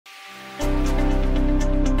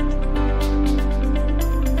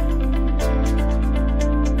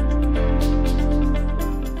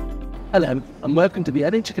Hello, and welcome to the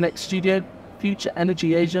Energy Connect Studio, Future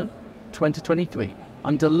Energy Asia 2023.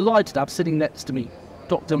 I'm delighted to have sitting next to me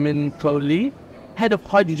Dr. Minh Khoi, Head of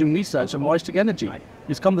Hydrogen Research at Rystad Energy,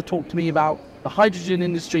 who's come to talk to me about the hydrogen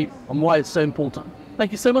industry and why it's so important.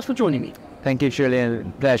 Thank you so much for joining me. Thank you,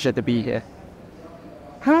 Julian. Pleasure to be here.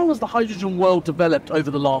 How has the hydrogen world developed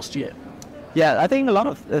over the last year? Yeah, I think a lot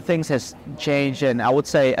of things has changed and I would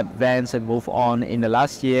say advanced and moved on in the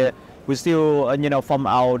last year. We still, from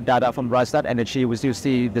our data from Rystad Energy, we still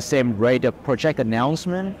see the same rate of project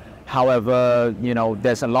announcement. However,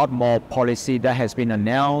 there's a lot more policy that has been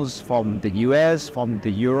announced from the US, from the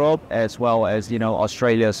Europe, as well as,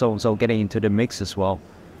 Australia, so getting into the mix as well.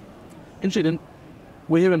 Interesting.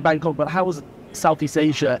 We're here in Bangkok, but how has Southeast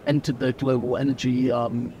Asia entered the global energy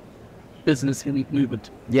business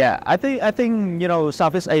movement? Yeah, I think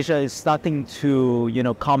Southeast Asia is starting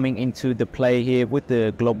to coming into the play here with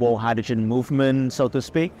the global hydrogen movement, so to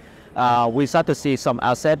speak. We start to see some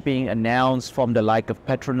assets being announced from the like of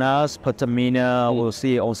Petronas, Pertamina. We'll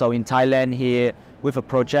see also in Thailand here with a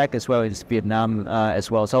project as well as Vietnam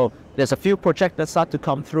as well. So there's a few projects that start to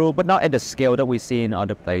come through, but not at the scale that we see in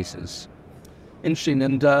other places. Interesting.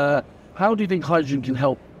 And how do you think hydrogen can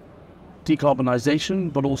help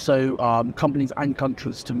decarbonisation, but also companies and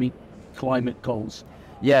countries to meet climate goals?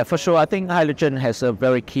 Yeah, for sure. I think hydrogen has a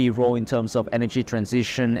very key role in terms of energy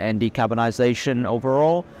transition and decarbonisation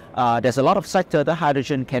overall. There's a lot of sectors that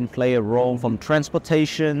hydrogen can play a role, from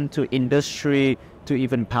transportation to industry to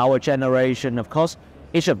even power generation. Of course,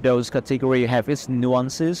 each of those categories have its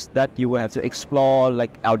nuances that you will have to explore,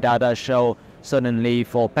 like our data show. Certainly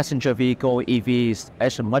for passenger vehicle, EVs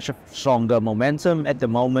has a much stronger momentum at the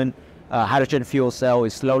moment. Hydrogen fuel cell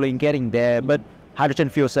is slowly getting there, but hydrogen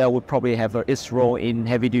fuel cell would probably have its role in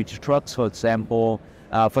heavy-duty trucks, for example.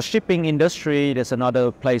 For shipping industry, there's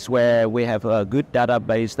another place where we have a good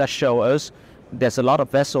database that shows us there's a lot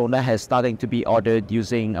of vessels that has starting to be ordered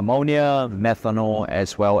using ammonia, methanol,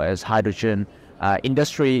 as well as hydrogen.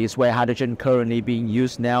 Industry is where hydrogen currently being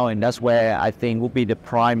used now, and that's where I think will be the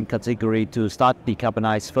prime category to start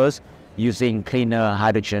decarbonize first, using cleaner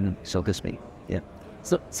hydrogen, so to speak. Yeah.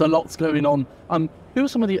 So lots going on. Who are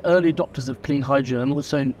some of the early adopters of clean hydrogen, and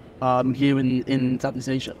also here in Southeast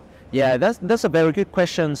Asia? Yeah, that's a very good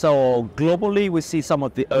question. So globally, we see some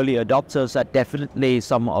of the early adopters are definitely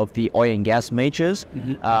some of the oil and gas majors,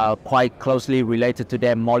 quite closely related to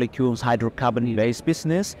their molecules hydrocarbon-based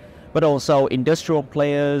business, but also industrial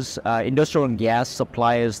players, industrial and gas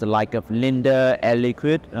suppliers, the like of Linde, Air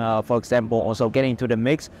Liquide, for example, also getting into the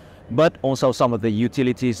mix. But also some of the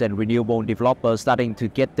utilities and renewable developers starting to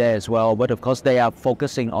get there as well. But of course, they are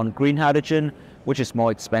focusing on green hydrogen, which is more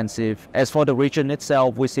expensive. As for the region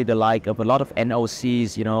itself, we see the like of a lot of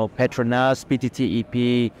NOCs, Petronas,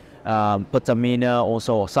 PTTEP, Pertamina,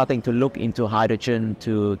 also starting to look into hydrogen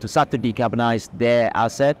to start to decarbonize their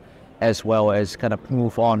asset, as well as kind of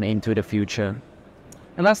move on into the future.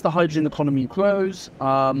 And as the hydrogen economy grows,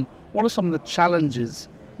 what are some of the challenges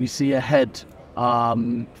we see ahead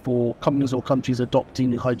for companies or countries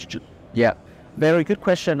adopting hydrogen? Yeah, very good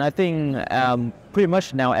question. I think pretty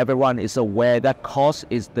much now everyone is aware that cost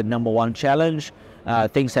is the #1 challenge.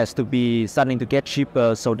 Things has to be starting to get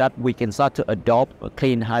cheaper so that we can start to adopt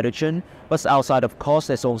clean hydrogen. But outside of cost,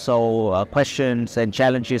 there's also questions and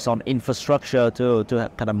challenges on infrastructure to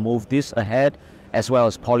kind of move this ahead, as well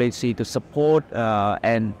as policy to support.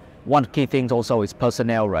 And one key thing also is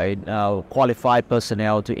personnel, right? Qualified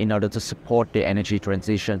personnel in order to support the energy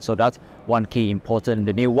transition. So that's one key important.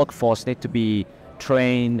 The new workforce need to be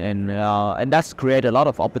trained, and that's create a lot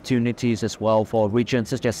of opportunities as well for regions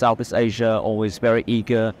such as Southeast Asia, always very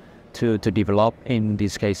eager to develop in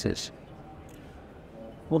these cases.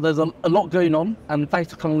 Well, there's a lot going on, and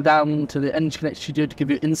thanks for coming down to the Energy Connect studio to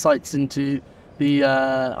give you insights into the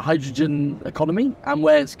hydrogen economy and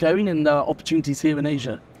where it's going, and opportunities here in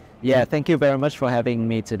Asia. Yeah, thank you very much for having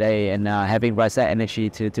me today and having Rystad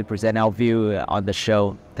Energy to present our view on the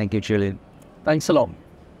show. Thank you, Julian. Thanks a lot.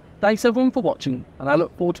 Thanks everyone for watching, and I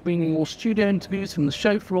look forward to bringing more studio interviews from the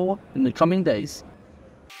show floor in the coming days.